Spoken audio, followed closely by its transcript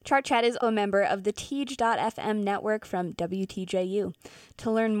Chart Chat is a member of the Teej.fm network from WTJU. To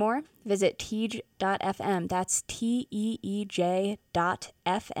learn more, visit Teej.fm. That's TEEJ.fm.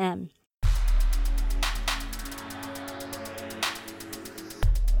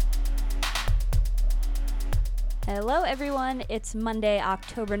 Hello, everyone. It's Monday,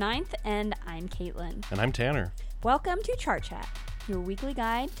 October 9th, and I'm Caitlin. And I'm Tanner. Welcome to Chart Chat, your weekly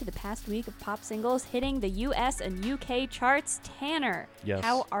guide to the past week of pop singles hitting the US and UK charts. Tanner, yes.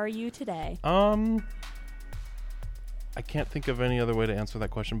 How are you today? I can't think of any other way to answer that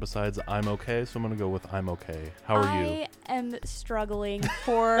question besides I'm okay, so I'm going to go with I'm okay. How are you? I am struggling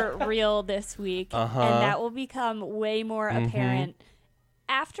for real this week, and that will become way more apparent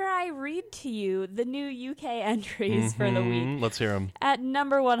after I read to you the new UK entries for the week. Let's hear them. At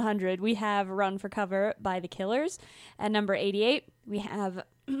number 100, we have Run for Cover by The Killers. At number 88, we have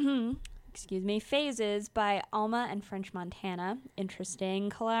Phases by Alma and French Montana. Interesting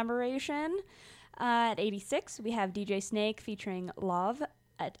collaboration. At 86, we have DJ Snake featuring Love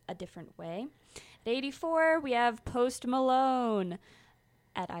at A Different Way. At 84, we have Post Malone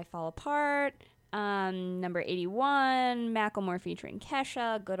at I Fall Apart. Number 81, Macklemore featuring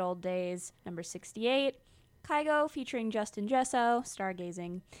Kesha, Good Old Days. Number 68, Kygo featuring Justin Jesso,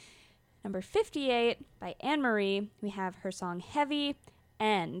 Stargazing. Number 58, by Anne-Marie, we have her song Heavy,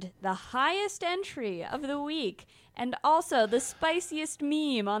 and the highest entry of the week, and also the spiciest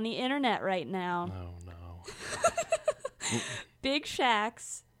meme on the internet right now. Oh, no. Big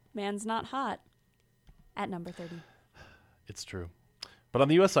Shaq's Man's Not Hot at number 30. It's true. But on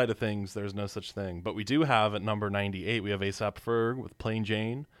the U.S. side of things, there's no such thing. But we do have at number 98, we have A$AP Ferg with Plain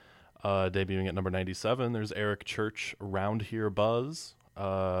Jane. Debuting at number 97, there's Eric Church, Round Here Buzz.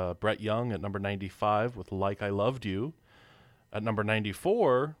 Brett Young at number 95 with Like I Loved You. At number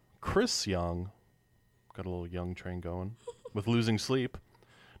 94, Chris Young. Got a little Young train going. With Losing Sleep.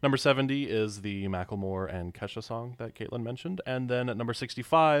 Number 70 is the Macklemore and Kesha song that Caitlin mentioned. And then at number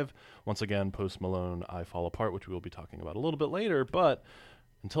 65, once again, Post Malone, I Fall Apart, which we will be talking about a little bit later. But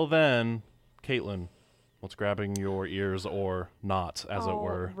until then, Caitlin, what's grabbing your ears or not, as it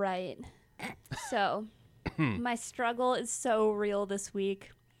were? Right. So, my struggle is so real this week.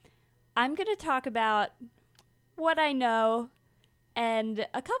 I'm going to talk about what I know and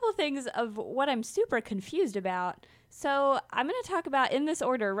a couple things of what I'm super confused about. So I'm going to talk about, in this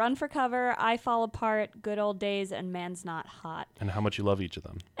order, Run for Cover, I Fall Apart, Good Old Days, and Man's Not Hot. And how much you love each of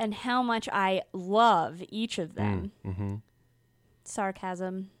them. And how much I love each of them.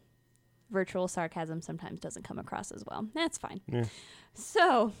 Sarcasm, virtual sarcasm sometimes doesn't come across as well. That's fine. Yeah.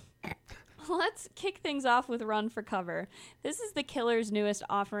 So let's kick things off with Run for Cover. This is the Killers' newest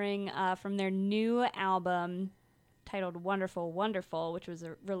offering from their new album titled Wonderful, Wonderful, which was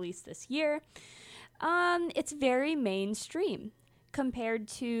released this year. It's very mainstream compared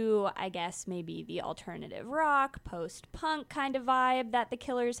to, I guess, maybe the alternative rock, post-punk kind of vibe that the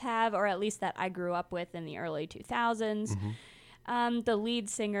Killers have, or at least that I grew up with in the early 2000s. The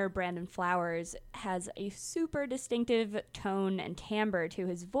lead singer, Brandon Flowers, has a super distinctive tone and timbre to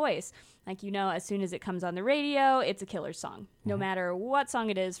his voice. Like, as soon as it comes on the radio, it's a Killers song. No matter what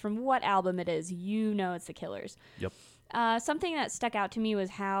song it is, from what album it is, it's the Killers. Yep. Something that stuck out to me was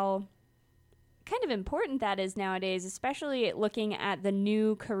how kind of important that is nowadays, especially looking at the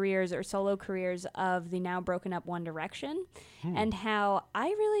new careers or solo careers of the now broken up One Direction, and how I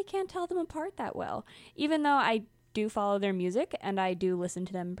really can't tell them apart that well, even though I do follow their music and I do listen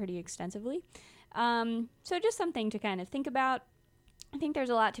to them pretty extensively. So just something to kind of think about. I think there's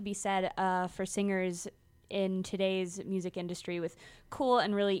a lot to be said for singers in today's music industry with cool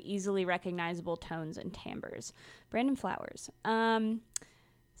and really easily recognizable tones and timbres. Brandon Flowers.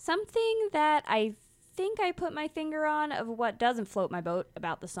 Something that I think I put my finger on of what doesn't float my boat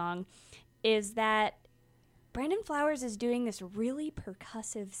about the song is that Brandon Flowers is doing this really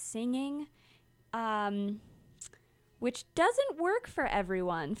percussive singing, which doesn't work for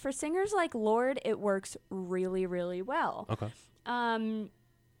everyone. For singers like Lorde, it works really, really well. Okay. But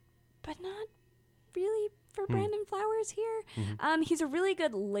not really for Brandon Flowers here. He's a really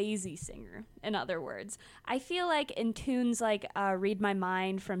good lazy singer, in other words. I feel like in tunes like Read My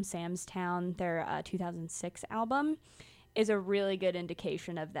Mind from Sam's Town, their 2006 album, is a really good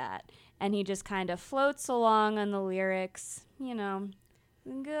indication of that. And he just kind of floats along on the lyrics,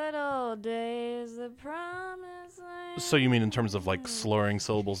 good old days, the promise land. So you mean in terms of like slurring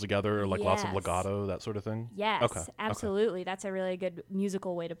syllables together or like lots of Yes. legato, that sort of thing? Yes, Okay. absolutely. That's a really good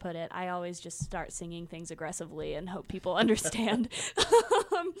musical way to put it. I always just start singing things aggressively and hope people understand.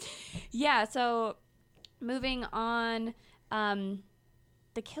 So moving on,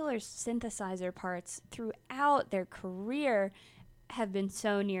 the Killers' synthesizer parts throughout their career have been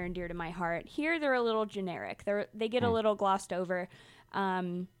so near and dear to my heart. Here they're a little generic. They get a little glossed over.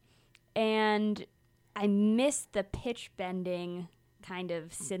 And I miss the pitch bending kind of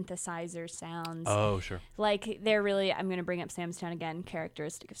synthesizer sounds. Oh, sure. Like they're really, I'm going to bring up Sam's Town again,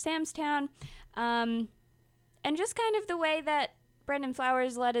 characteristic of Sam's Town. And just kind of the way that Brendan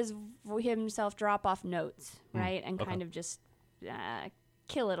Flowers let himself drop off notes, right? And kind of just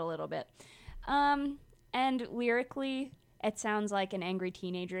kill it a little bit. And lyrically, it sounds like an angry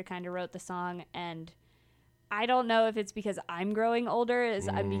teenager kind of wrote the song. And I don't know if it's because I'm growing older, as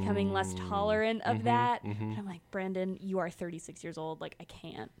I'm becoming less tolerant of that. And I'm like, Brandon, you are 36 years old. Like, I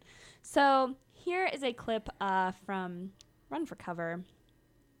can't. So here is a clip from Run for Cover.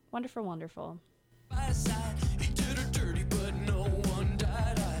 Wonderful, wonderful. By his side, he did her dirty, but no one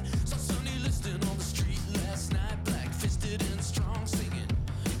died. I saw Sonny listing on the street last night, black-fisted and strong, singing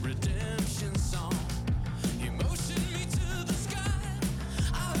redemption song. He motioned me to the sky.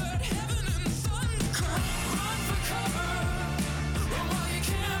 I heard heaven and thunder cry, run for cover. Well, while you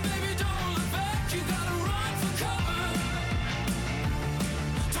can, baby, don't look back. You gotta run for cover.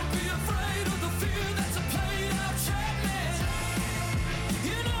 Don't be afraid of the fear that's a played-out trap, man.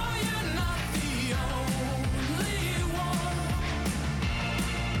 You know you're not the only one.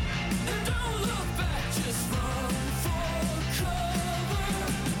 And don't look back, just run for cover.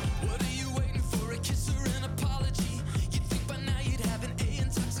 What are you waiting for, a kiss or an apology? You'd think by now you'd have an A in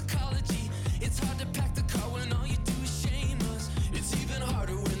toxicology. It's hard to pack the car when all you do is shame us. It's even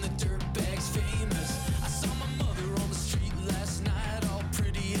harder when the dirtbag's famous. I saw my mother on the street last night, all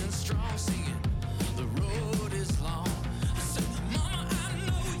pretty and strong, singing, the road is long. I said, Mama, I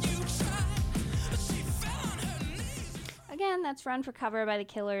know you tried, but she fell on her knees. Again, that's Run for Cover by the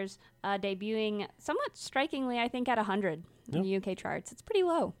Killers, debuting somewhat strikingly, I think, at 100 in the UK charts. It's pretty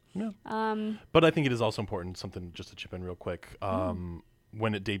low. Yeah. But I think it is also important, something just to chip in real quick.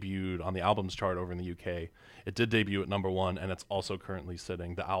 When it debuted on the albums chart over in the UK, it did debut at #1, and it's also currently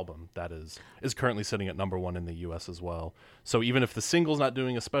sitting, the album, that is currently sitting at #1 in the US as well. So even if the single's not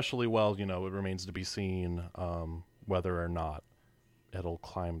doing especially well, it remains to be seen whether or not it'll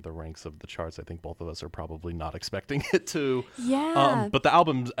climb the ranks of the charts. I think both of us are probably not expecting it to. Yeah. But the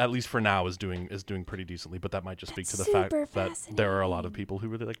album, at least for now, is doing pretty decently. But that might just speak to the fact that there are a lot of people who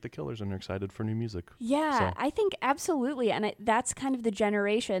really like the Killers and are excited for new music. Yeah, So- I think absolutely. And that's kind of the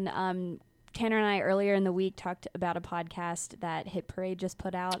generation. Tanner and I earlier in the week talked about a podcast that Hit Parade just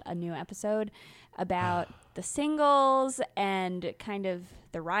put out, a new episode about the singles and kind of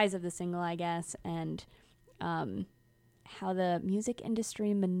the rise of the single, I guess, and how the music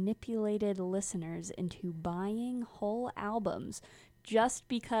industry manipulated listeners into buying whole albums just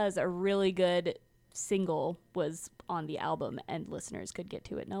because a really good single was on the album and listeners could get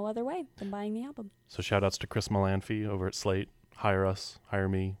to it no other way than buying the album. So shout outs to Chris Melanphy over at Slate. Hire us. Hire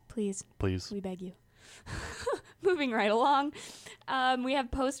me. Please. Please. We beg you. Moving right along. We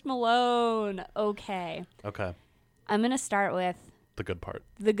have Post Malone. Okay. Okay. I'm going to start with The good part.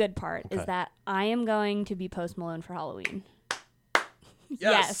 the good part Okay. is that I am going to be Post Malone for Halloween.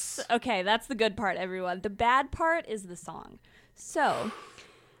 Yes. Okay, that's the good part, everyone. The bad part is the song. So,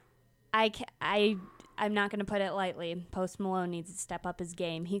 I'm not going to put it lightly. Post Malone needs to step up his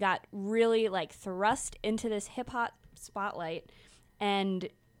game. He got really thrust into this hip hop spotlight, and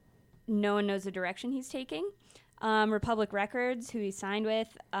no one knows the direction he's taking. Republic Records, who he signed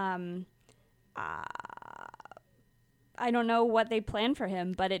with, I don't know what they plan for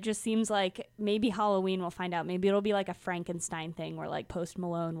him, but it just seems like maybe Halloween we'll find out. Maybe it'll be like a Frankenstein thing where Post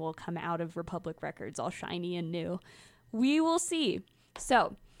Malone will come out of Republic Records all shiny and new. We will see.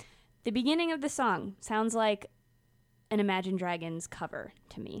 So, the beginning of the song sounds like an Imagine Dragons cover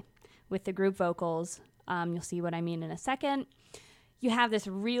to me with the group vocals. You'll see what I mean in a second. You have this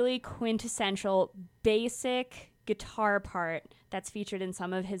really quintessential, basic guitar part that's featured in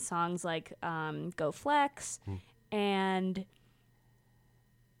some of his songs like Go Flex. And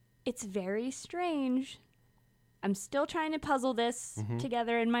it's very strange. I'm still trying to puzzle this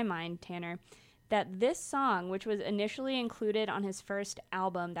together in my mind, Tanner, that this song, which was initially included on his first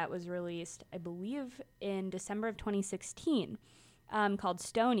album that was released, I believe, in December of 2016, called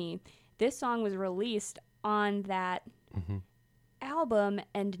Stony, this song was released on that album,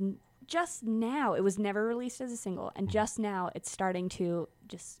 and just now, it was never released as a single, and just now it's starting to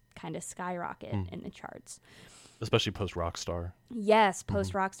just kind of skyrocket in the charts. Especially post Rockstar. Yes,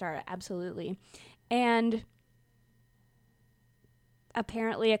 post Rockstar, absolutely. And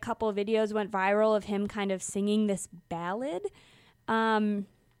apparently a couple of videos went viral of him kind of singing this ballad.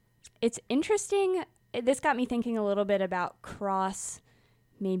 It's interesting. This got me thinking a little bit about Cross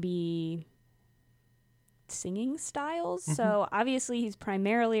maybe singing styles. So obviously he's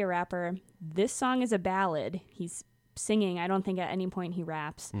primarily a rapper. This song is a ballad. He's singing. I don't think at any point he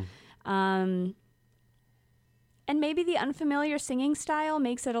raps. And maybe the unfamiliar singing style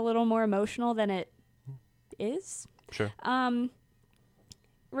makes it a little more emotional than it is. Sure.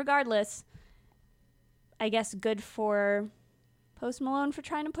 Regardless, I guess good for Post Malone for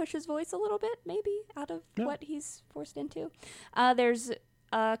trying to push his voice a little bit, maybe, out of what he's forced into. There's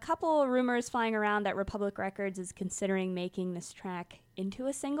a couple rumors flying around that Republic Records is considering making this track into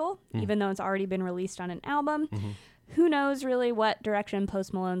a single, even though it's already been released on an album. Who knows really what direction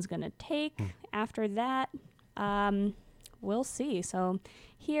Post Malone's going to take after that. We'll see. So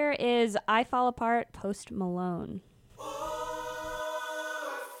here is I Fall Apart, Post Malone.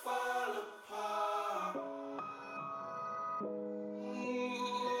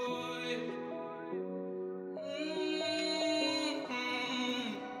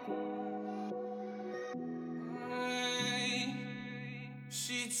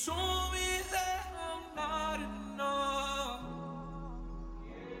 She told me that I'm not enough,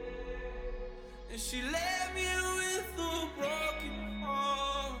 and she left me with a broken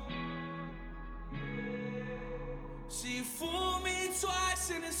heart. She fooled me twice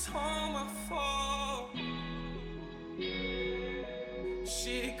and it's all my fault.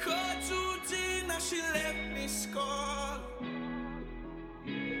 She cut too deep, now she left me scarred.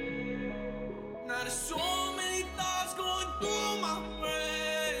 Now there's so many thoughts going through my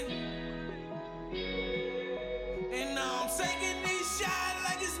brain, and now I'm taking these shots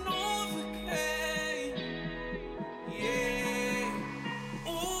like it's Novocaine. Yeah.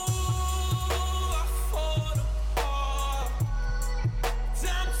 Ooh, I fall apart,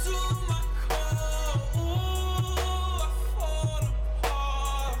 down to my core. Ooh, I fall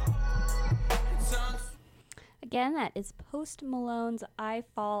apart, down to Again, that is Post Malone's I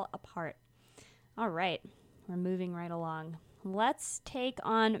Fall Apart. All right, we're moving right along. Let's take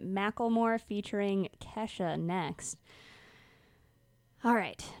on Macklemore featuring Kesha next. All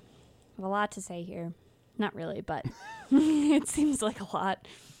right, I have a lot to say here. Not really, but it seems like a lot.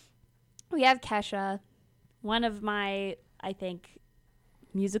 We have Kesha, one of my, I think,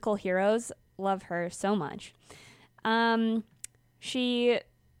 musical heroes. Love her so much. She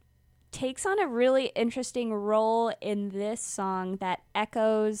takes on a really interesting role in this song that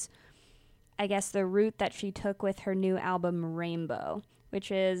echoes, I guess, the route that she took with her new album Rainbow,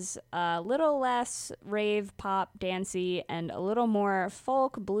 which is a little less rave, pop, dancey, and a little more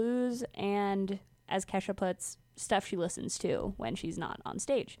folk, blues, and, as Kesha puts, stuff she listens to when she's not on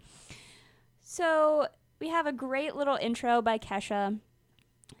stage. So we have a great little intro by Kesha,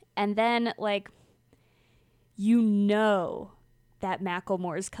 and then, like, you know that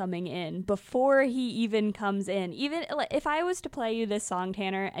Macklemore's coming in before he even comes in. Even if I was to play you this song,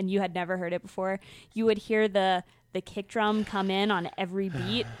 Tanner, and you had never heard it before, you would hear the kick drum come in on every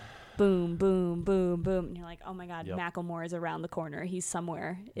beat. Boom, boom, boom, boom. And you're like, oh my God, Macklemore is around the corner. He's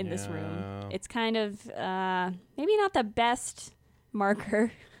somewhere in this room. It's kind of maybe not the best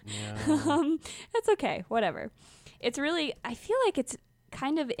marker. Yeah. That's okay. Whatever. It's really, I feel like it's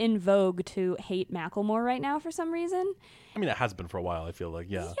kind of in vogue to hate Macklemore right now for some reason. I mean, it has been for a while, I feel like,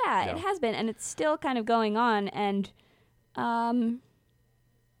 yeah. Yeah, it has been, and it's still kind of going on, and I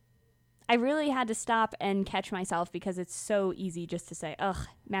really had to stop and catch myself because it's so easy just to say, ugh,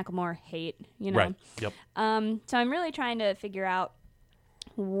 Macklemore, hate, you know? Right, yep. So I'm really trying to figure out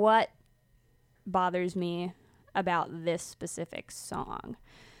what bothers me about this specific song.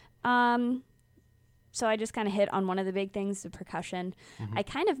 So I just kind of hit on one of the big things, the percussion. I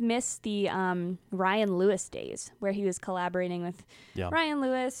kind of miss the Ryan Lewis days where he was collaborating with Ryan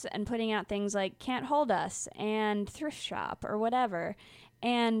Lewis and putting out things like Can't Hold Us and Thrift Shop or whatever.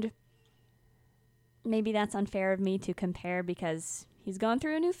 And maybe that's unfair of me to compare because he's going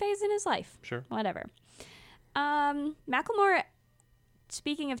through a new phase in his life. Sure. Whatever. Macklemore,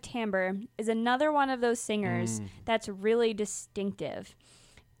 speaking of timbre, is another one of those singers that's really distinctive.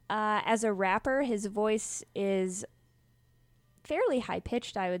 As a rapper, his voice is fairly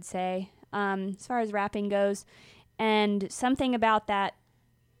high-pitched, I would say, as far as rapping goes. And something about that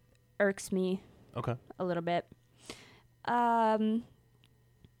irks me a little bit. I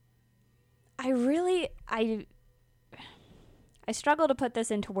struggle to put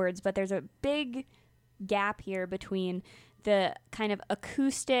this into words, but there's a big gap here between the kind of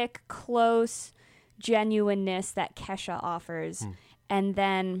acoustic, close genuineness that Kesha offers and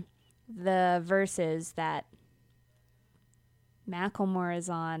then the verses that Macklemore is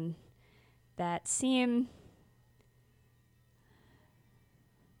on that seem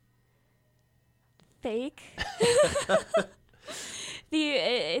fake.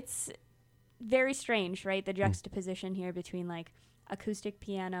 very strange, right? The juxtaposition here between like acoustic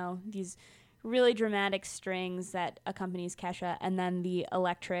piano, these really dramatic strings that accompanies Kesha, and then the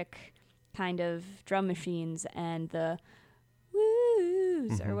electric kind of drum machines and the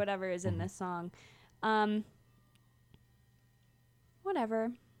woos or whatever is in this song.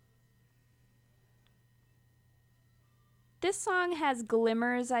 Whatever. This song has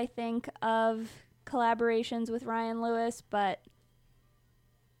glimmers, I think, of collaborations with Ryan Lewis, but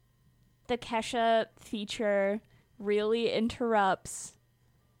the Kesha feature really interrupts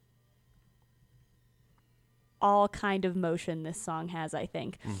all kind of motion this song has, I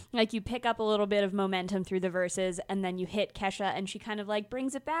think. Like, you pick up a little bit of momentum through the verses, and then you hit Kesha, and she kind of, like,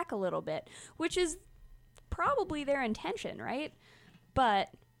 brings it back a little bit, which is probably their intention, right? But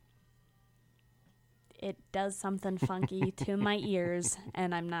it does something funky to my ears,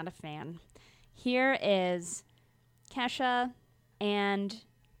 and I'm not a fan. Here is Kesha and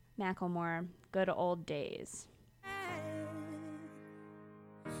Macklemore, Good Old Days.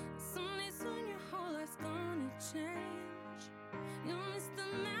 Someday soon your whole life's gonna change. You'll miss the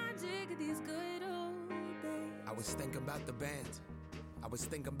magic of these good old days. I was thinking about the band. I was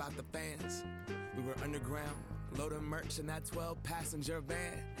thinking about the fans. We were underground, loading merch in that 12-passenger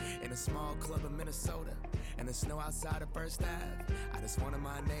van in a small club in Minnesota, and the snow outside of First Ave. I just wanted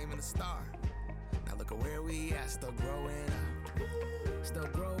my name in the star. Now look at where we at, still growing up, still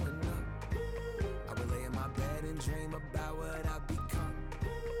growing up. I would lay in my bed and dream about what I've become.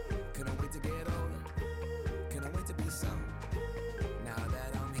 Couldn't wait to get older, couldn't wait to be some. Now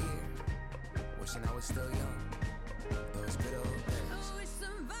that I'm here, wishing I was still young. Those good old days. I wish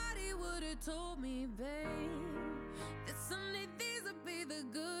somebody would've told me, babe, that someday these would be the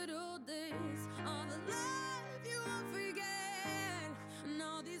good old days. All the love you won't forget, and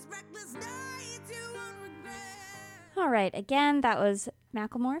all these reckless nights you won't regret. All right, again, that was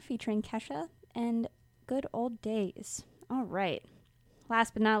Macklemore featuring Kesha and Good Old Days. All right,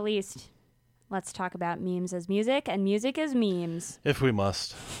 last but not least, let's talk about memes as music, and music as memes. If we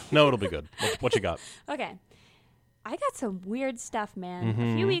must. No, it'll be good. What you got? Okay. I got some weird stuff, man.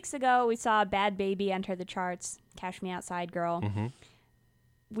 A few weeks ago, we saw Bad Baby enter the charts, Cash Me Outside Girl.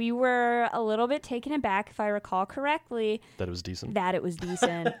 We were a little bit taken aback, if I recall correctly, That it was decent? that it was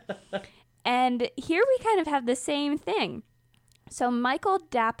decent. And here we kind of have the same thing. So Michael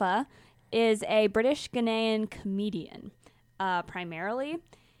Dappa is a British Ghanaian comedian, primarily.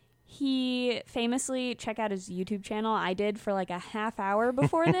 He famously, check out his YouTube channel. I did for like a half hour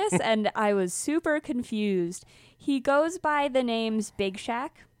before this, and I was super confused. He goes by the names Big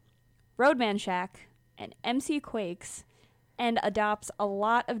Shaq, Roadman Shaq, and MC Quakes, and adopts a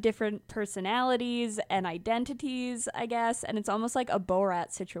lot of different personalities and identities, I guess, and it's almost like a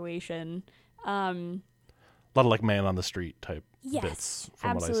Borat situation. A lot of like man on the street type Yes, bits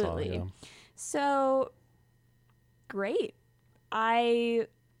from absolutely. what I saw. Yeah. So, great. I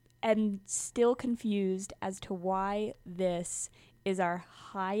am still confused as to why this is our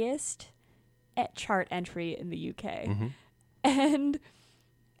highest chart entry in the UK. And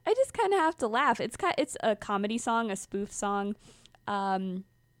I just kind of have to laugh. It's a comedy song, a spoof song.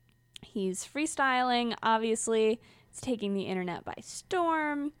 He's freestyling, obviously. It's taking the internet by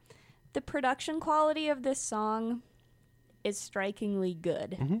storm. The production quality of this song is strikingly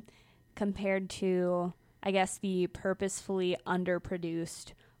good compared to, I guess, the purposefully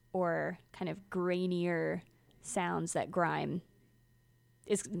underproduced or kind of grainier sounds that grime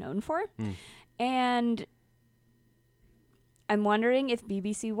is known for. And I'm wondering if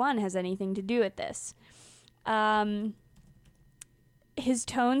BBC One has anything to do with this. His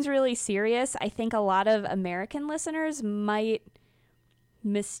tone's really serious. I think a lot of American listeners might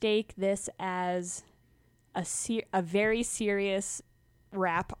mistake this as a very serious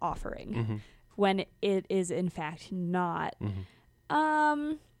rap offering when it is in fact not.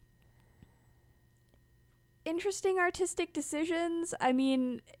 Interesting artistic decisions. I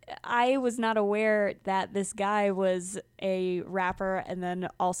mean, I was not aware that this guy was a rapper and then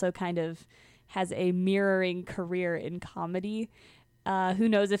also kind of has a mirroring career in comedy. Who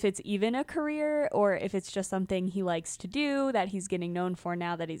knows if it's even a career or if it's just something he likes to do that he's getting known for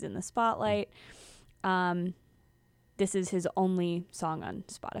now that he's in the spotlight. This is his only song on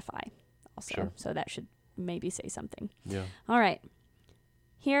Spotify also. Sure. So that should maybe say something. Yeah. All right.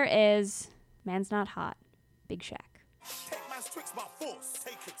 Here is Man's Not Hot, Big Shaq. Take man's tricks by force.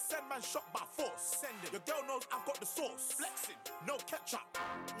 Take it. Send man shot by force. Send it. Your girl knows I've got the sauce. Flexing. No ketchup.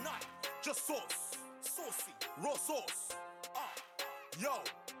 None. Just sauce. Saucy. Raw sauce. Yo.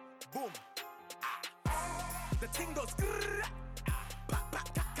 Boom. The ting goes. Pop, pop,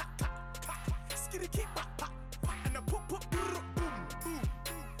 ka, ka, ka, ka. Skitty keep pop, pop. And the pop, pop, boom, boom.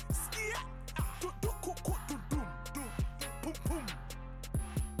 Skia.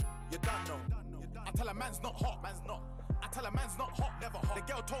 done know. I tell a man's not hot, man's not. I tell a man's not hot, never hot.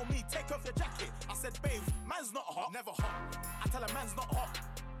 The girl told me, take off your jacket. I said, babe, man's not hot, never hot. I tell a man's not hot.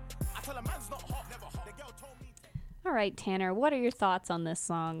 I tell a man's not hot, never hot. The girl told me. All right, Tanner, what are your thoughts on this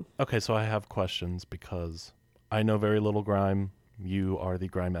song? Okay, so I have questions because I know very little grime. You are the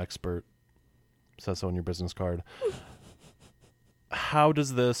grime expert. Says so on your business card. How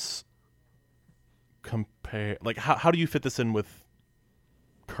does this compare? Like, how do you fit this in with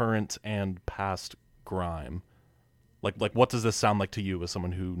current and past grime? Like, what does this sound like to you as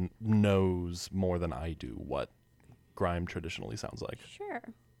someone who knows more than I do what grime traditionally sounds like? Sure.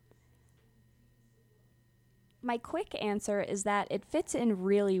 My quick answer is that it fits in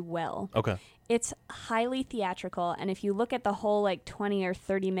really well. Okay. It's highly theatrical, and if you look at the whole 20 or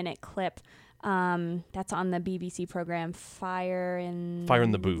 30-minute clip that's on the BBC program Fire in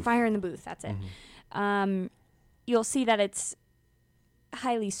the Booth. Fire in the Booth, that's it. You'll see that it's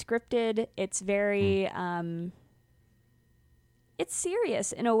highly scripted. It's very it's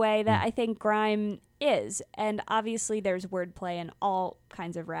serious in a way that I think grime is, and obviously there's wordplay in all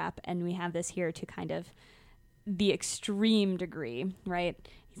kinds of rap, and we have this here to kind of the extreme degree, right?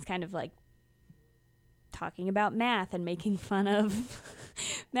 He's kind of talking about math and making fun of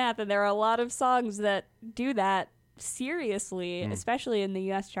math, and there are a lot of songs that do that seriously, especially in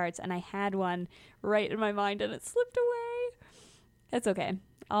the US charts, and I had one right in my mind and it slipped away. It's okay.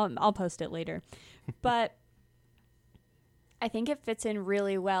 I'll post it later. But I think it fits in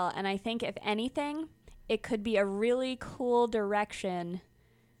really well, and I think if anything, it could be a really cool direction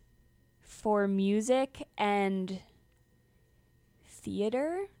for music and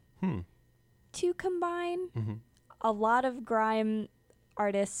theater to combine. A lot of grime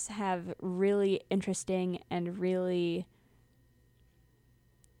artists have really interesting and really,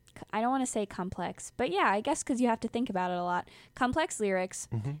 I don't want to say complex, but yeah, I guess because you have to think about it a lot. Complex lyrics.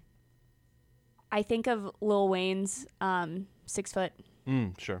 I think of Lil Wayne's 6 Foot.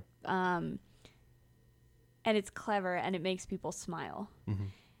 Sure. And it's clever and it makes people smile.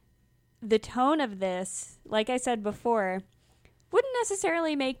 The tone of this, like I said before, wouldn't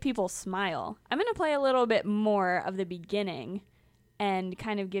necessarily make people smile. I'm going to play a little bit more of the beginning and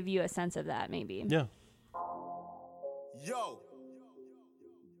kind of give you a sense of that, maybe. Yeah. Yo.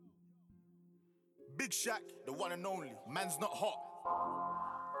 Big Shaq, the one and only. Man's not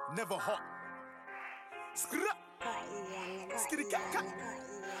hot. Never hot. Skra. Skitty cat cat.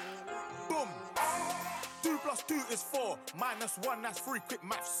 Boom. 2 + 2 is 4. -1, that's 3. Quick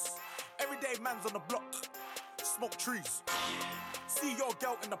maths. Everyday man's on the block. Smoke trees. See your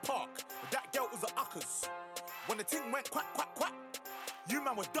girl in the park. That girl was a uckers. When the ting went quack, quack, quack, you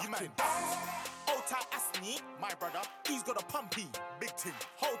man were ducking. Hold tight, Asney, my brother. He's got a pumpy, big ting.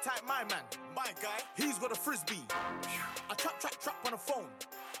 Hold tight, my man, my guy. He's got a frisbee. I trap on the phone.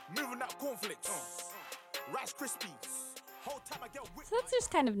 Moving out cornflakes. Rice Krispies. Hold tight, my girl. So that's just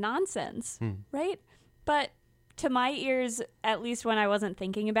kind of nonsense, right? But to my ears, at least when I wasn't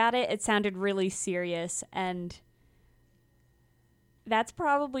thinking about it, it sounded really serious, and that's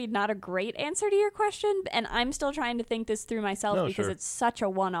probably not a great answer to your question, and I'm still trying to think this through myself because it's such a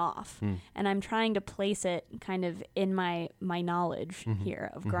one-off, and I'm trying to place it kind of in my knowledge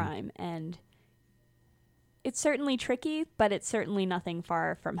here of grime, and it's certainly tricky, but it's certainly nothing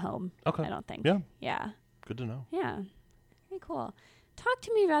far from home, Okay. I don't think. Yeah. Good to know. Yeah. Very cool. Talk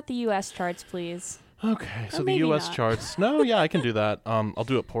to me about the U.S. charts, please. Okay, so the maybe U.S. not. charts. No, yeah, I can do that. I'll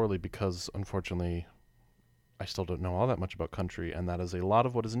do it poorly because, unfortunately, I still don't know all that much about country, and that is a lot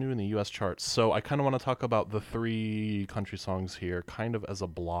of what is new in the U.S. charts. So I kind of want to talk about the 3 country songs here kind of as a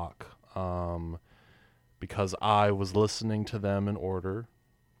block because I was listening to them in order,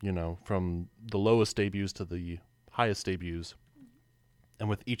 from the lowest debuts to the highest debuts. And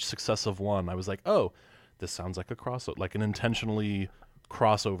with each successive one, I was like, oh, this sounds like a crossover, like an intentionally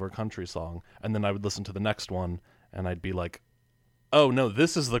crossover country song. And then I would listen to the next one and I'd be like, oh no,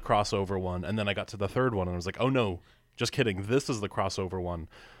 this is the crossover one. And then I got to the third one and I was like, oh no, just kidding, this is the crossover one.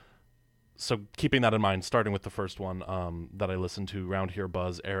 So keeping that in mind, starting with the first one that I listened to, Round Here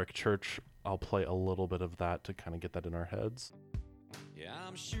Buzz, Eric Church, I'll play a little bit of that to kind of get that in our heads. Yeah,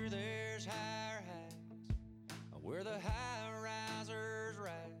 I'm sure there's higher heights where the high risers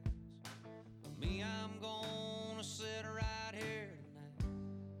rise. But me, I'm gonna sit right here tonight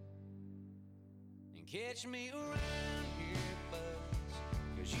and catch me around here, buzz,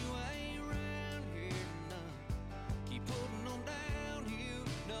 'cause you ain't around here none. Keep putting them downhill,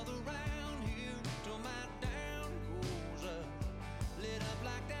 another round here till my down goes up. Lit up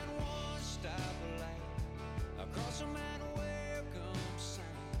like that one stop light across a man welcome sign.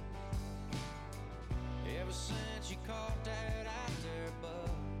 Ever since you caught that out there, bud,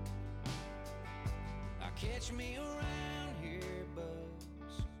 catch me around here,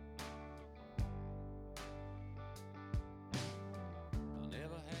 Buzz. I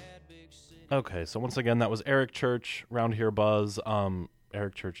never had big city. Okay, so once again, that was Eric Church, Round Here Buzz.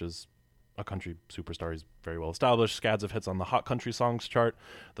 Eric Church is a country superstar. He's very well established. Scads of hits on the Hot Country Songs chart,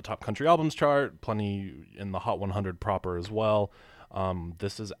 the Top Country Albums chart, plenty in the Hot 100 proper as well.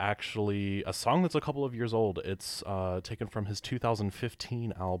 This is actually a song that's a couple of years old. It's taken from his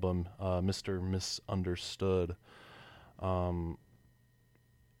 2015 album, Mr. Misunderstood. And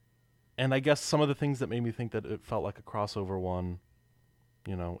I guess some of the things that made me think that it felt like a crossover one,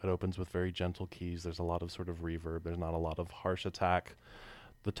 you know, it opens with very gentle keys. There's a lot of sort of reverb. There's not a lot of harsh attack.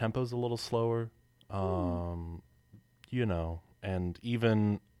 The tempo's a little slower, you know, and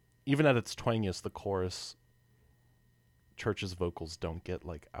even at its twangiest, the chorus, Church's vocals don't get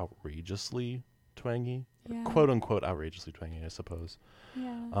like outrageously twangy, Yeah. quote unquote outrageously twangy, I suppose.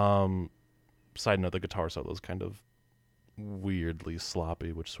 Yeah. Side note, the guitar solo is kind of weirdly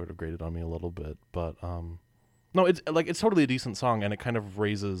sloppy, which sort of grated on me a little bit, but no, it's totally a decent song, and it kind of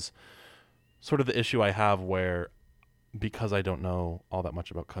raises sort of the issue I have where, because I don't know all that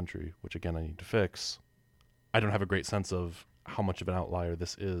much about country, which again I need to fix, I don't have a great sense of how much of an outlier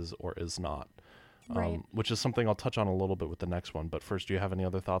this is or is not. Right. Which is something I'll touch on a little bit with the next one. But first, do you have any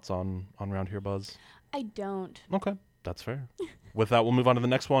other thoughts on Round Here Buzz? I don't. Okay, that's fair. With that, we'll move on to the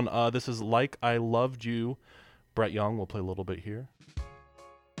next one. This is Like I Loved You, Brett Young. We'll play a little bit here.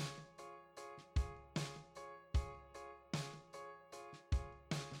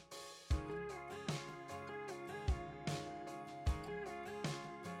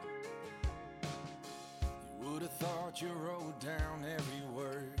 You would have thought you wrote down every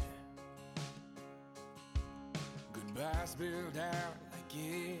word. Goodbye spilled out like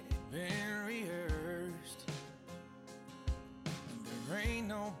it had been rehearsed. And there ain't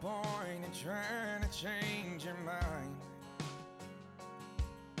no point in trying to change your mind.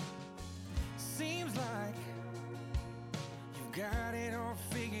 Seems like you've got it all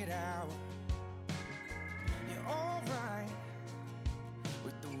figured out. You're alright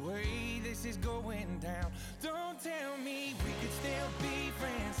with the way this is going down. Don't tell me we could still be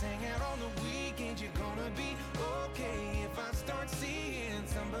friends, hang out on the weekends. You're gonna be okay if I start seeing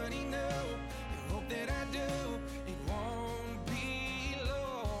somebody new. You hope that I do, it won't be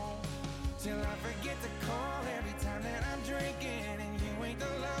long till I forget to call every time that I'm drinking. And you ain't the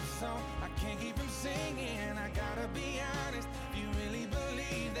love song I can't keep from singing. I gotta be honest, if you really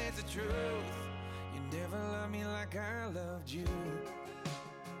believe that's the truth, you never loved me like I loved you.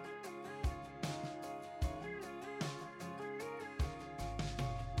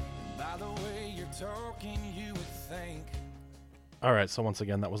 By the way you're talking, you would think. All right, so once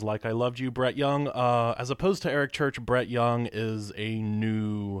again, that was Like I Loved You, Brett Young. As opposed to Eric Church, Brett Young is a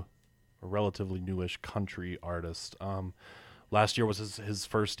relatively newish country artist. Last year was his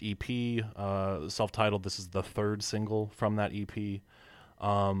first EP, self-titled. This is the third single from that EP.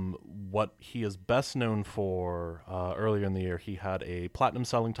 What he is best known for, earlier in the year, he had a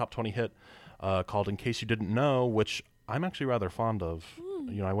platinum-selling top 20 hit called In Case You Didn't Know, which I'm actually rather fond of.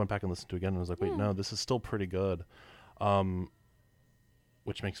 You know, I went back and listened to it again and was like, wait, no, this is still pretty good.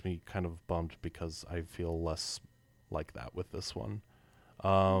 Which makes me kind of bummed because I feel less like that with this one.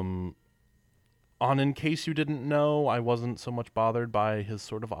 On In Case You Didn't Know, I wasn't so much bothered by his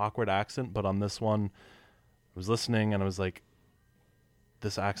sort of awkward accent, but on this one, I was listening and I was like,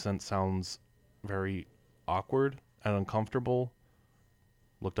 this accent sounds very awkward and uncomfortable.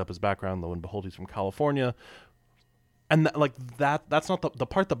 Looked up his background, lo and behold, he's from California. And that's not the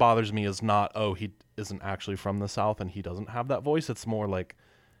part that bothers me is not, oh, he isn't actually from the South and he doesn't have that voice. It's more like,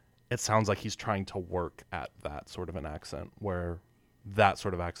 it sounds like he's trying to work at that sort of an accent, where that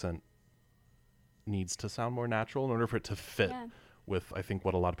sort of accent needs to sound more natural in order for it to fit with, I think,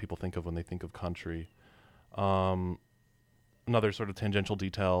 what a lot of people think of when they think of country. Another sort of tangential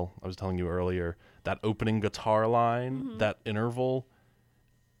detail I was telling you earlier, that opening guitar line, that interval,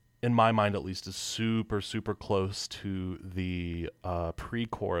 in my mind at least, is super, super close to the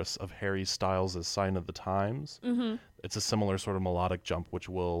pre-chorus of Harry Styles' Sign of the Times. Mm-hmm. It's a similar sort of melodic jump, which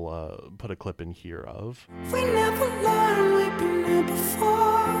we'll put a clip in here of. We never learned we've been here before.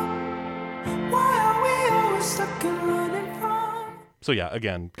 Why are we always stuck in running from? So yeah,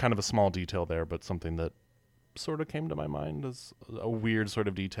 again, kind of a small detail there, but something that sort of came to my mind as a weird sort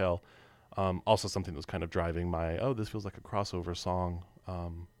of detail. Also something that was kind of driving my, this feels like a crossover song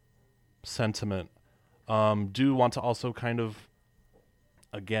sentiment. Do want to also kind of,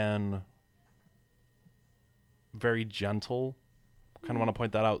 again, very gentle, kind of want to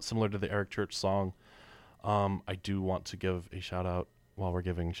point that out, similar to the Eric Church song. I do want to give a shout out, while we're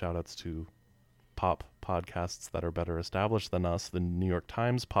giving shout outs to pop podcasts that are better established than us. The New York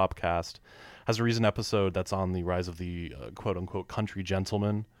Times Popcast has a recent episode that's on the rise of the quote-unquote country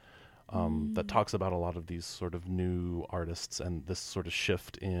gentleman, that talks about a lot of these sort of new artists and this sort of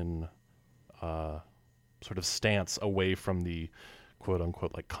shift in sort of stance away from the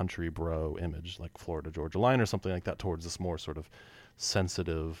quote-unquote like country bro image, like Florida Georgia Line or something like that, towards this more sort of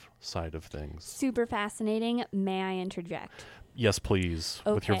sensitive side of things. Super fascinating. May I interject? Yes, please.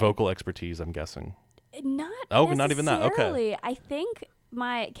 With your Okay. vocal expertise, I'm guessing. Not Not even that. Okay. necessarily. I think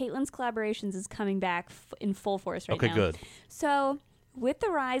my Caitlin's Collaborations is coming back in full force right Okay, now. good. So, with the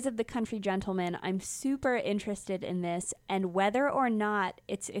rise of the country gentleman, I'm super interested in this, and whether or not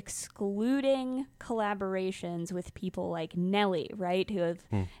it's excluding collaborations with people like Nelly, right, who have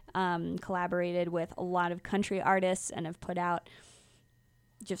collaborated with a lot of country artists and have put out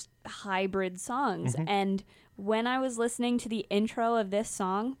just hybrid songs. And when I was listening to the intro of this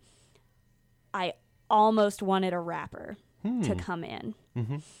song, I almost wanted a rapper to come in.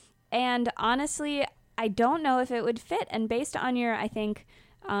 And honestly, I don't know if it would fit. And based on your, I think,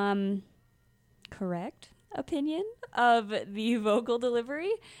 correct opinion of the vocal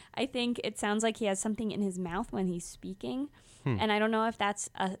delivery, I think it sounds like he has something in his mouth when he's speaking. And I don't know if that's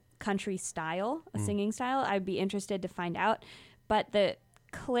a country style, a singing style. I'd be interested to find out. But the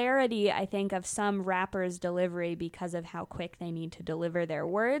clarity, I think, of some rappers' delivery because of how quick they need to deliver their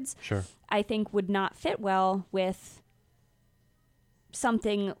words, Sure. I think would not fit well with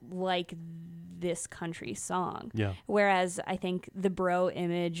something like this country song. Yeah. Whereas I think the bro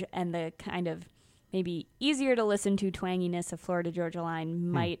image and the kind of maybe easier to listen to twanginess of Florida Georgia Line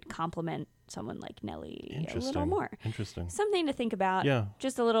might complement someone like Nelly a little more. Interesting. Something to think about. Yeah.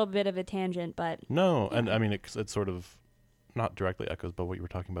 Just a little bit of a tangent, but No, and I mean, it sort of not directly echoes, but what you were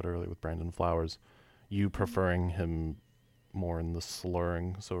talking about earlier with Brandon Flowers, you preferring him more in the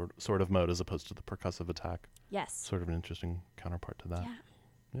slurring sort of mode as opposed to the percussive attack. yes. Sort of an interesting counterpart to that.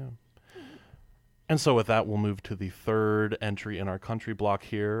 Yeah. Yeah. And so with that, we'll move to the third entry in our country block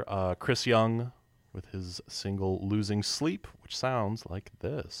here. Chris Young with his single Losing Sleep, which sounds like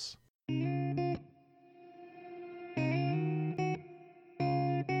this.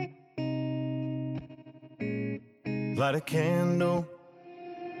 Light a candle,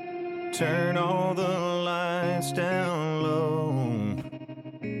 turn all the lights down low.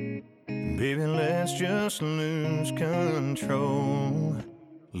 Baby, let's just lose control.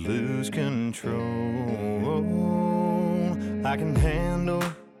 Lose control. I can handle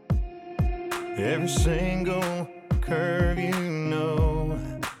every single curve, you know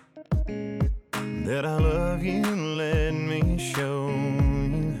that I love you, let me show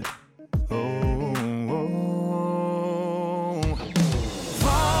you.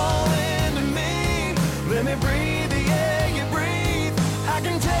 Fall into me, let me breathe the air you breathe. I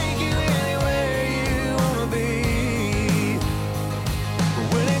can take you anywhere you wanna be. But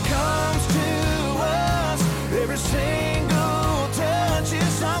when it comes to us, every single touch is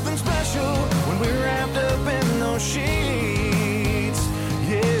something special. When we're wrapped up in those sheets,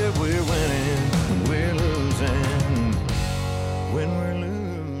 yeah, we're winning, when we're losing, when we're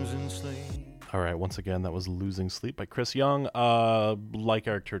losing sleep. All right, once again, that was Losing Sleep by Chris Young. Like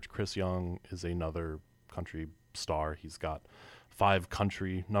Eric Church, Chris Young is another country star. He's got 5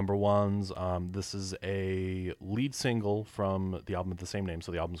 country number ones. This is a lead single from the album of the same name.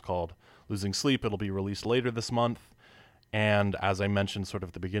 So the album's called Losing Sleep. It'll be released later this month. And as I mentioned sort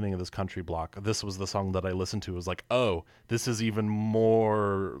of at the beginning of this country block, this was the song that I listened to. It was like, oh, this is even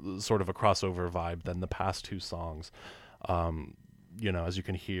more sort of a crossover vibe than the past 2 songs. You know, as you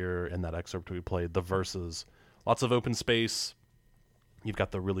can hear in that excerpt we played, the verses, lots of open space. You've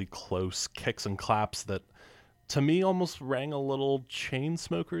got the really close kicks and claps that, to me, almost rang a little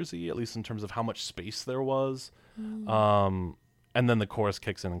Chainsmokers-y, at least in terms of how much space there was. And then the chorus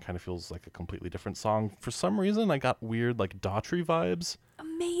kicks in and kind of feels like a completely different song. For some reason, I got weird, like, Daughtry vibes.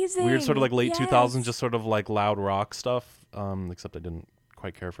 Amazing. Weird sort of like late Yes. 2000s, just sort of like loud rock stuff. Except I didn't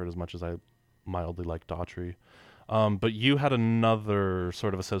quite care for it as much as I mildly liked Daughtry. But you had another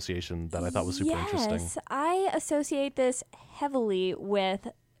sort of association that I thought was super interesting. Yes, I associate this heavily with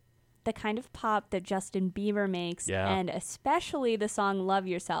the kind of pop that Justin Bieber makes, Yeah. and especially the song Love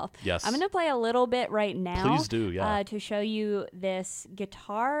Yourself. Yes. I'm going to play a little bit right now. Please do, yeah. To show you this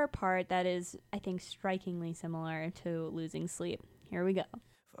guitar part that is, I think, strikingly similar to Losing Sleep. Here we go.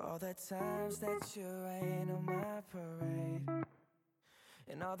 For all the times that you rain on my parade,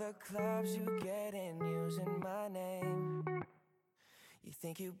 and all the clubs you get in using my name. You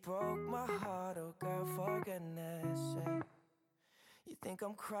think you broke my heart, oh girl, for goodness sake. You think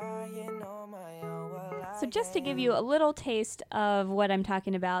I'm crying on my own? Well, So just to give you a little taste of what I'm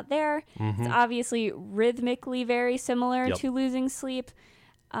talking about there, it's obviously rhythmically very similar Yep. to Losing Sleep.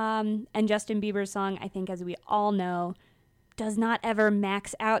 And Justin Bieber's song, I think, as we all know, does not ever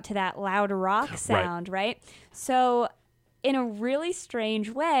max out to that loud rock sound, right? So in a really strange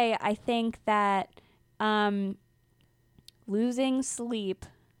way, I think that Losing Sleep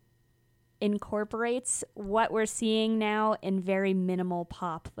incorporates what we're seeing now in very minimal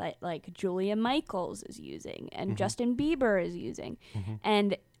pop that like Julia Michaels is using and Justin Bieber is using.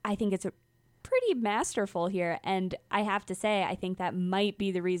 And I think it's a pretty masterful here. And I have to say, I think that might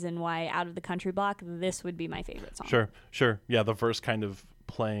be the reason why out of the country block, this would be my favorite song. Sure. Yeah, the verse kind of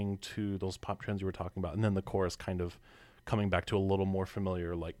playing to those pop trends you were talking about, and then the chorus kind of coming back to a little more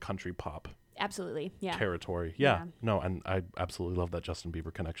familiar like country pop Absolutely. Yeah. territory. Yeah. No, and I absolutely love that Justin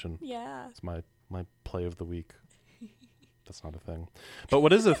Bieber connection. Yeah. It's my play of the week. That's not a thing. But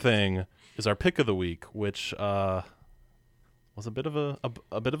what is a thing is our pick of the week, which was a bit of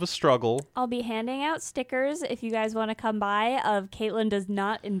a struggle. I'll be handing out stickers if you guys want to come by of Caitlin does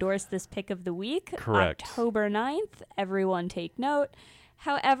not endorse this pick of the week. Correct. October 9th. Everyone take note.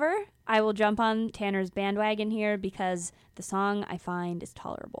 However, I will jump on Tanner's bandwagon here because the song I find is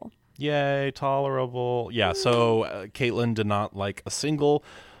tolerable. Yay, tolerable. Yeah, so Caitlin did not like a single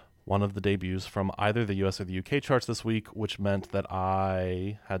one of the debuts from either the US or the UK charts this week, which meant that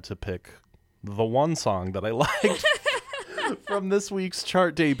I had to pick the one song that I liked from this week's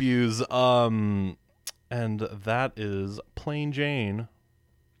chart debuts. And that is Plain Jane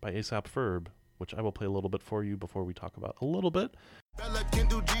by A$AP Ferb, which I will play a little bit for you before we talk about a little bit. Bella can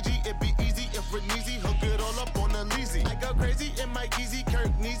do GG, it be easy if we're easy. Hook it all up on a leasy. I go crazy in my Yeezy,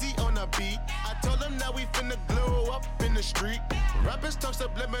 Kirk Neasy on a beat. I told them that we finna glow up in the street. Rappers talk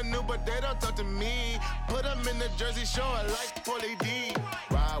subliminal, but they don't talk to me. Put them in the Jersey Shore like Pauly D.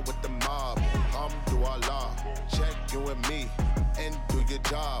 Ride with the mob, do our law. Check you and me, and do your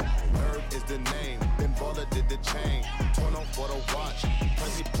job. Herb is the name, Ben Baller did the chain. Torn on for the watch,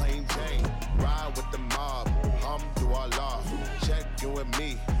 Prezi Plain Jane. Ride with the mob, do our law. Check you and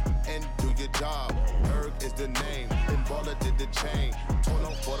me, and do your job. Herb is the name, Ben Baller did the chain. Torn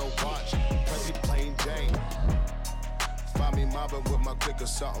on for the watch, Prezi Plain Jane. Find me mobbing with my click or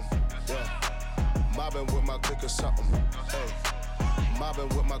something. Yeah, mobbing with my click or something. Hey, mobbing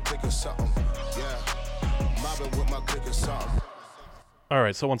with my click or something. Yeah, mobbing with my click or something. All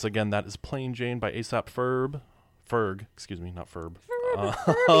right, so once again, that is Plain Jane by A$AP Ferb. Ferg, excuse me, not Ferb.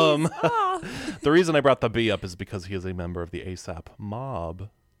 The reason I brought the B up is because he is a member of the A$AP Mob.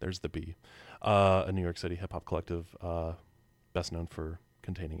 There's the B. A New York City hip-hop collective best known for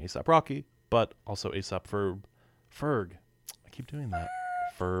containing A$AP Rocky, but also A$AP Ferb. Ferg. I keep doing that.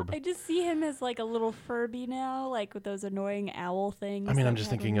 Ferb. I just see him as like a little Furby now, like with those annoying owl things. I mean, that I'm we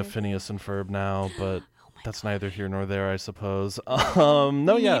just have thinking on of here. Phineas and Ferb now, but that's neither here nor there, I suppose. We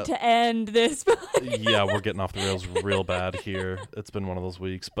Yeah. need to end this. Yeah, we're getting off the rails real bad here. It's been one of those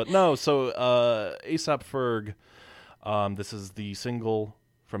weeks. But no, so A$AP Ferg, this is the single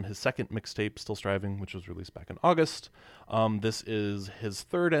from his second mixtape, Still Striving, which was released back in August. This is his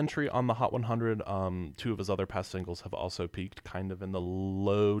third entry on the Hot 100. Two of his other past singles have also peaked kind of in the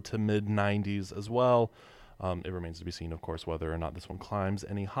low to mid 90s as well. It remains to be seen, of course, whether or not this one climbs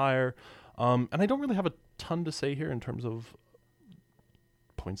any higher. And I don't really have a ton to say here in terms of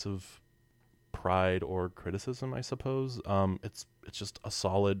points of pride or criticism, I suppose. It's just a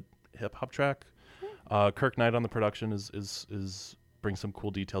solid hip hop track. Kirk Knight on the production is brings some cool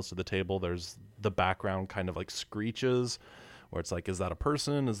details to the table. There's the background kind of like screeches, where it's like, is that a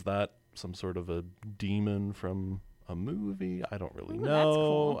person? Is that some sort of a demon from a movie? I don't really Ooh, know. that's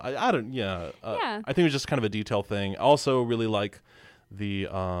cool. I don't. Yeah. Yeah. I think it was just kind of a detail thing. Also, really like the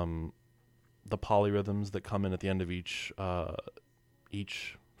polyrhythms that come in at the end of each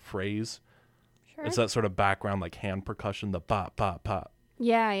phrase. Sure. It's that sort of background like hand percussion, the pop pop pop.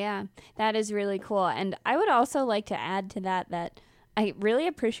 Yeah. That is really cool. And I would also like to add to that I really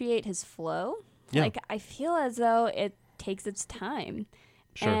appreciate his flow. Yeah. Like, I feel as though it takes its time.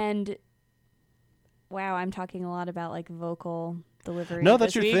 Sure. And, wow, I'm talking a lot about, like, vocal delivery. No,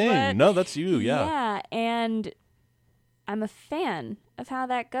 that's this your week, thing. but No, that's you. Yeah. Yeah, and I'm a fan of how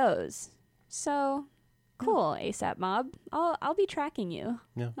that goes. So, cool, A$AP Mob. I'll be tracking you.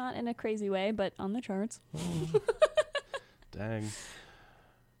 Yeah. Not in a crazy way, but on the charts. Dang.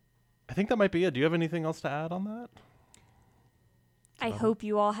 I think that might be it. Do you have anything else to add on that? I hope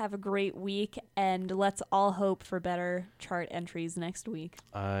you all have a great week, and let's all hope for better chart entries next week.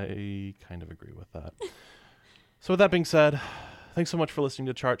 I kind of agree with that. So with that being said, thanks so much for listening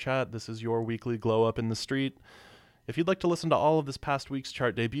to Chart Chat. This is your weekly glow up in the street. If you'd like to listen to all of this past week's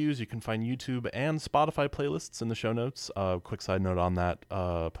chart debuts, you can find YouTube and Spotify playlists in the show notes. Quick side note on that,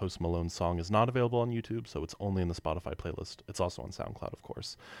 Post Malone's song is not available on YouTube, so it's only in the Spotify playlist. It's also on SoundCloud, of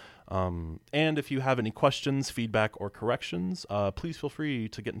course. And if you have any questions, feedback, or corrections, please feel free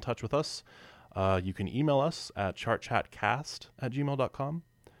to get in touch with us. You can email us at chartchatcast@gmail.com.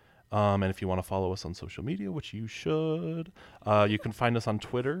 And if you want to follow us on social media, which you should, you can find us on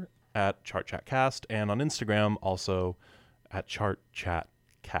Twitter at ChartChatCast, and on Instagram also at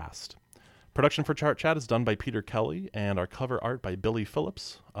ChartChatCast. Production for Chart Chat is done by Peter Kelly, and our cover art by Billy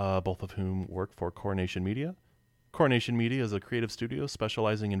Phillips, both of whom work for Coronation Media. Coronation Media is a creative studio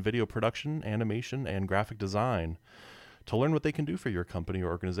specializing in video production, animation, and graphic design. To learn what they can do for your company or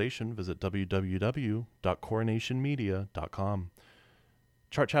organization, visit www.coronationmedia.com.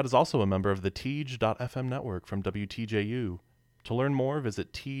 Chart Chat is also a member of the Teej.fm network from WTJU. To learn more,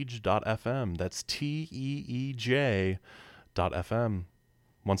 visit Teej.fm. That's TEEJ.fm.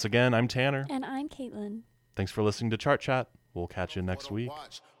 Once again, I'm Tanner. And I'm Caitlin. Thanks for listening to Chart Chat. We'll catch you next week.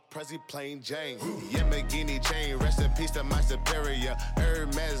 Prezi plain Jane, Yamagini chain, rest in peace to my superior.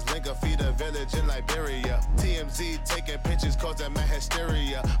 Hermes Linker feed a village in Liberia. TMZ taking pictures causing my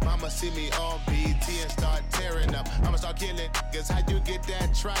hysteria. Mama see me on BT and start tearing up. I'ma start killing niggas, how you get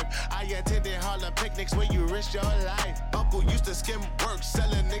that tripe? I attended Harlem picnics where you risk your life. Uncle used to skim work,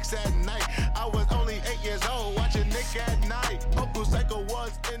 selling nicks at night. I was only 8 years old, watching Nick at night. Uncle Psycho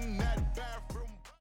was in that